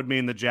that would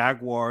mean the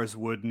Jaguars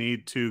would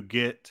need to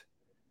get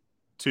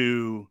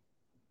to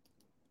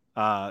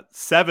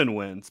 7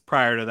 wins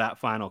prior to that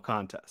final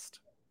contest.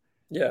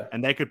 Yeah.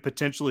 And they could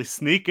potentially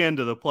sneak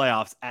into the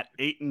playoffs at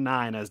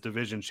 8-9 as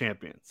division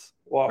champions.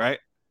 Wow. Right?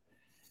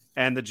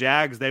 And the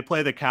Jags, they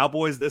play the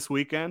Cowboys this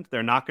weekend.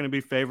 They're not going to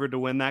be favored to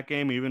win that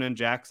game, even in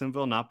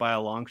Jacksonville, not by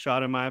a long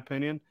shot, in my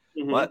opinion.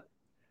 Mm-hmm. But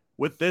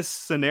with this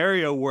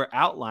scenario we're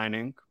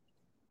outlining,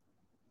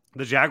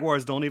 the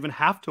Jaguars don't even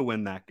have to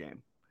win that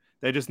game.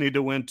 They just need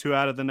to win 2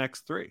 out of the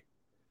next 3.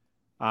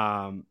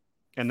 And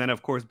then,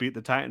 of course, beat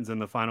the Titans in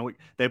the final week.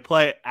 They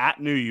play at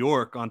New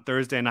York on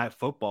Thursday Night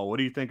Football. What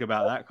do you think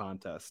about that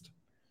contest?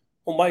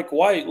 Well, Mike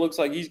White looks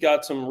like he's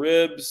got some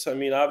ribs. I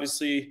mean,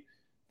 obviously,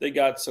 they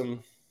got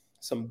some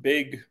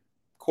big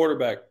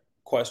quarterback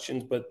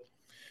questions, but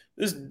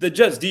the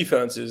Jets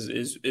defense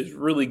is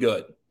really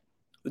good.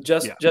 The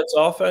Jets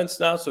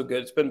offense not so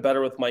good. It's been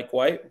better with Mike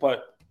White,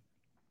 but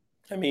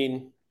I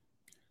mean,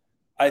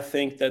 I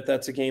think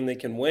that's a game they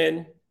can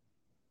win.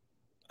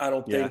 I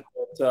don't think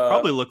that,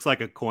 probably looks like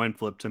a coin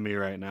flip to me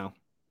right now.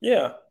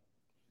 Yeah,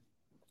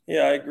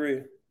 I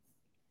agree.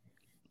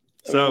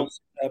 So what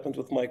happens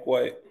with Mike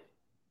White?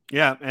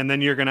 Yeah, and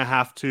then you're going to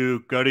have to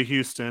go to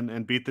Houston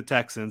and beat the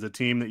Texans, a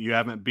team that you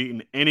haven't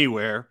beaten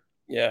anywhere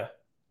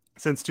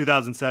since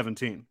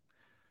 2017.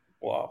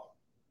 Wow.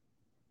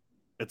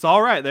 It's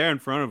all right there in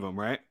front of them,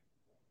 right?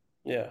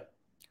 Yeah.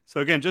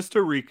 So, again, just to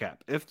recap,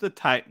 if the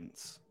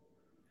Titans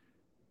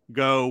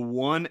go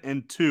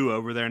 1-2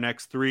 over their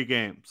next 3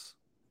 games,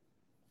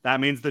 that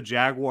means the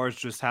Jaguars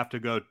just have to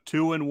go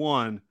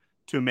 2-1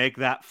 to make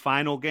that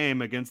final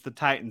game against the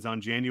Titans on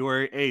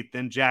January 8th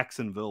in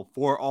Jacksonville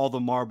for all the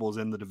marbles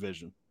in the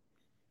division.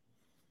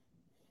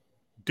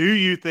 Do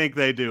you think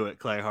they do it,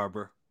 Clay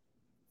Harbor?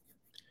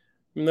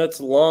 I mean, that's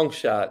a long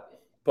shot,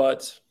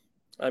 but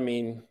I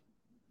mean,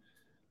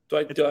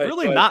 it's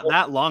really not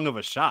that long of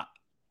a shot,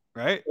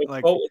 right?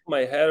 Like, go with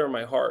my head or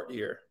my heart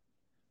here.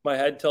 My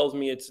head tells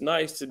me it's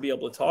nice to be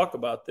able to talk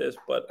about this,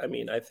 but I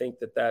mean, I think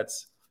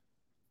that's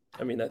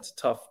a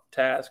tough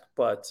task,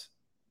 but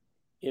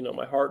you know,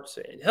 my heart's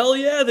saying, hell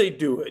yeah, they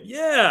do it.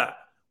 Yeah,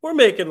 we're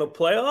making the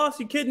playoffs.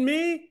 You kidding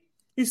me?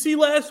 You see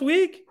last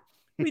week?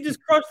 We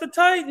just crushed the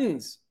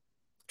Titans.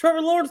 Trevor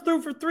Lawrence threw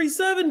for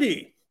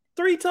 370,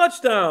 3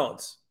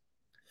 touchdowns.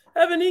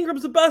 Evan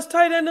Ingram's the best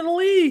tight end in the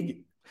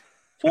league.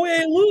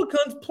 Foye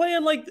Oluokun's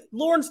playing like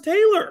Lawrence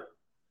Taylor.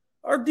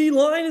 Our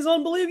D-line is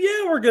unbelievable.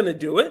 Yeah, we're going to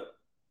do it.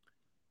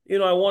 You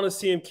know, I want to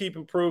see him keep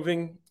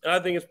improving, and I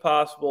think it's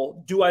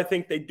possible. Do I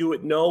think they do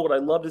it? No. Would I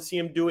love to see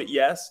him do it?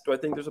 Yes. Do I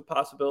think there's a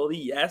possibility?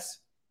 Yes.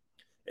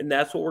 And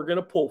that's what we're going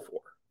to pull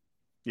for.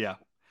 Yeah,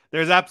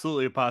 there's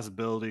absolutely a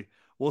possibility.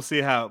 We'll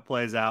see how it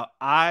plays out.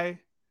 I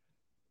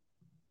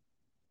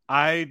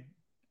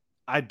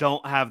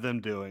don't have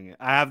them doing it.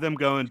 I have them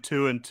going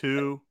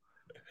 2-2,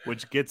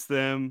 which gets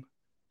them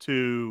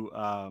to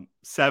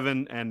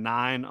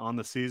 7-9 on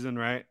the season,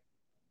 right?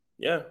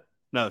 Yeah.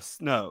 No.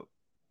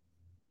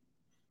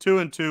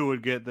 2-2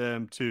 would get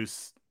them to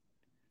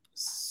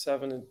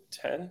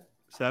 7-10.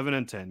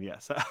 7-10,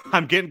 yes.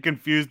 I'm getting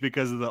confused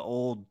because of the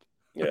old,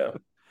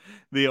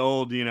 the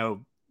old,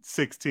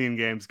 16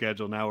 game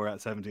schedule. Now we're at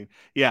 17.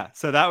 Yeah,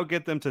 so that would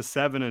get them to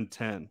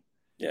 7-10.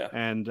 Yeah,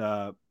 and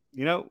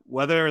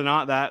whether or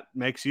not that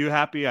makes you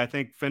happy, I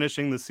think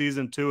finishing the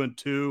season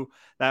 2-2,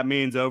 that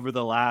means over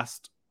the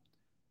last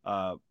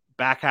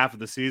back half of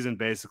the season,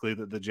 basically,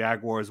 that the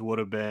Jaguars would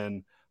have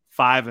been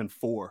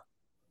 5-4.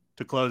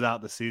 To close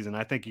out the season.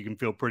 I think you can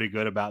feel pretty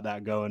good about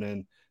that going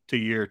into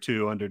year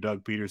 2 under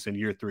Doug Peterson,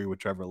 year 3 with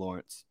Trevor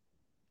Lawrence.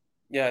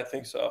 Yeah, I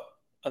think so.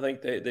 I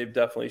think they've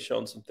definitely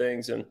shown some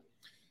things. And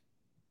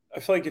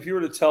I feel like if you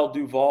were to tell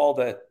Duval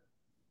that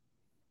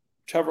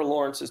Trevor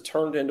Lawrence has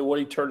turned into what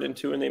he turned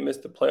into and they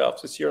missed the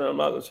playoffs this year, and I'm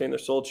not saying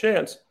there's still a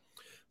chance,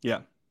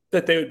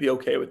 that they would be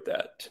okay with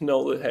that, to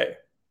know that, hey,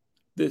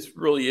 this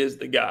really is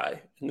the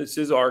guy, and this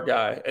is our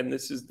guy, and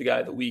this is the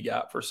guy that we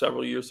got for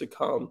several years to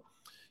come.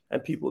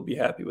 And people would be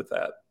happy with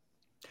that.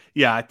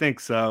 Yeah, I think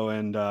so.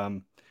 And,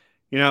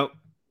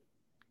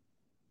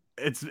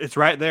 it's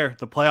right there.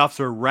 The playoffs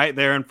are right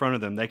there in front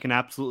of them. They can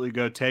absolutely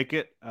go take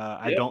it.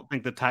 I don't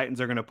think the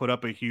Titans are going to put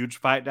up a huge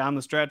fight down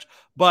the stretch.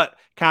 But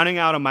counting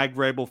out a Mike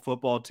Vrabel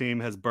football team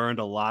has burned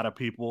a lot of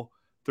people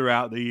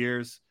throughout the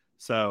years.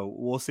 So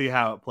we'll see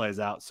how it plays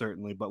out,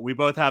 certainly. But we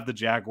both have the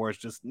Jaguars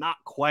just not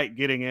quite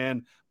getting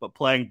in, but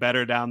playing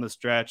better down the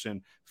stretch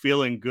and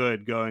feeling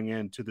good going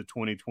into the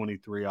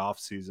 2023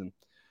 offseason.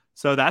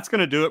 So that's going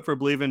to do it for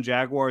Believe in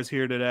Jaguars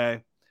here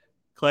today.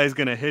 Clay's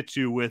going to hit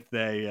you with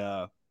his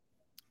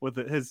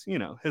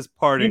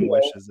parting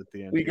wishes at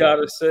the end. We got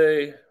to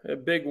say a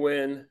big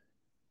win.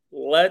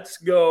 Let's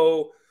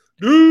go.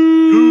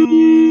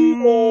 Duval.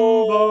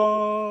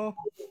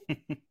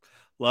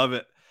 Love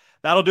it.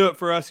 That'll do it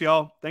for us,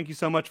 y'all. Thank you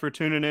so much for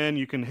tuning in.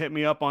 You can hit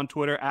me up on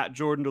Twitter at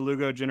Jordan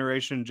DeLugo,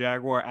 Generation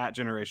Jaguar, at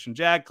Generation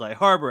Jag, Clay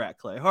Harbor, at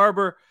Clay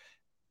Harbor,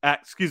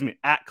 at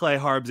Clay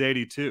Harbs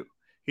 82.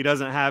 he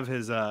doesn't have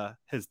his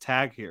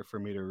tag here for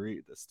me to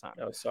read this time.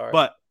 Oh, sorry.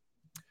 But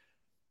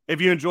if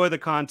you enjoy the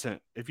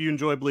content, if you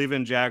enjoy Believe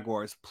in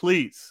Jaguars,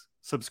 please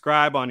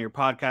subscribe on your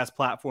podcast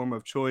platform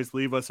of choice.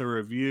 Leave us a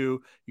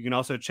review. You can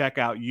also check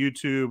out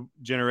YouTube,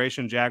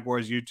 Generation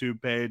Jaguars YouTube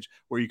page,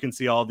 where you can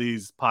see all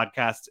these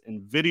podcasts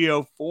in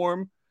video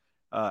form,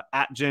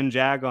 at Gen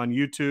Jag on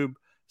YouTube.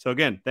 So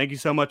again, thank you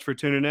so much for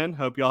tuning in.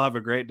 Hope y'all have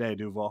a great day,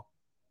 Duval.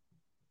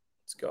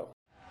 Let's go.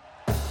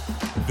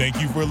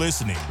 Thank you for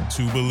listening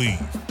to Believe.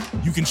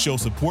 You can show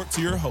support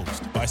to your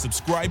host by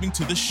subscribing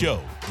to the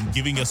show and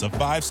giving us a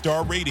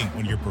 5-star rating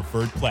on your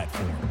preferred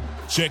platform.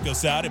 Check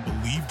us out at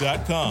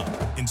Believe.com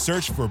and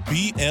search for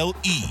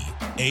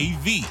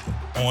BLEAV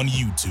on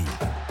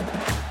YouTube.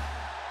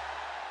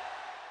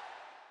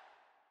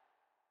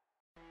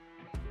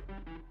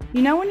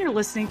 You know when you're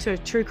listening to a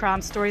true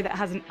crime story that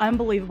has an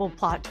unbelievable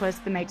plot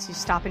twist that makes you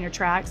stop in your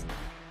tracks?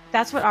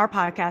 That's what our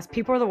podcast,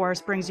 People Are the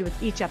Worst, brings you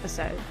with each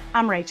episode.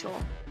 I'm Rachel.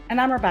 And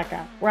I'm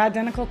Rebecca. We're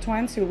identical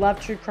twins who love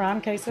true crime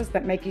cases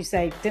that make you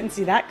say, didn't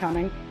see that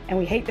coming, and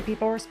we hate the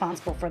people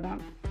responsible for them.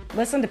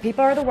 Listen to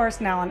People Are the Worst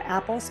now on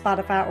Apple,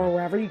 Spotify, or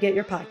wherever you get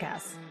your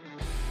podcasts.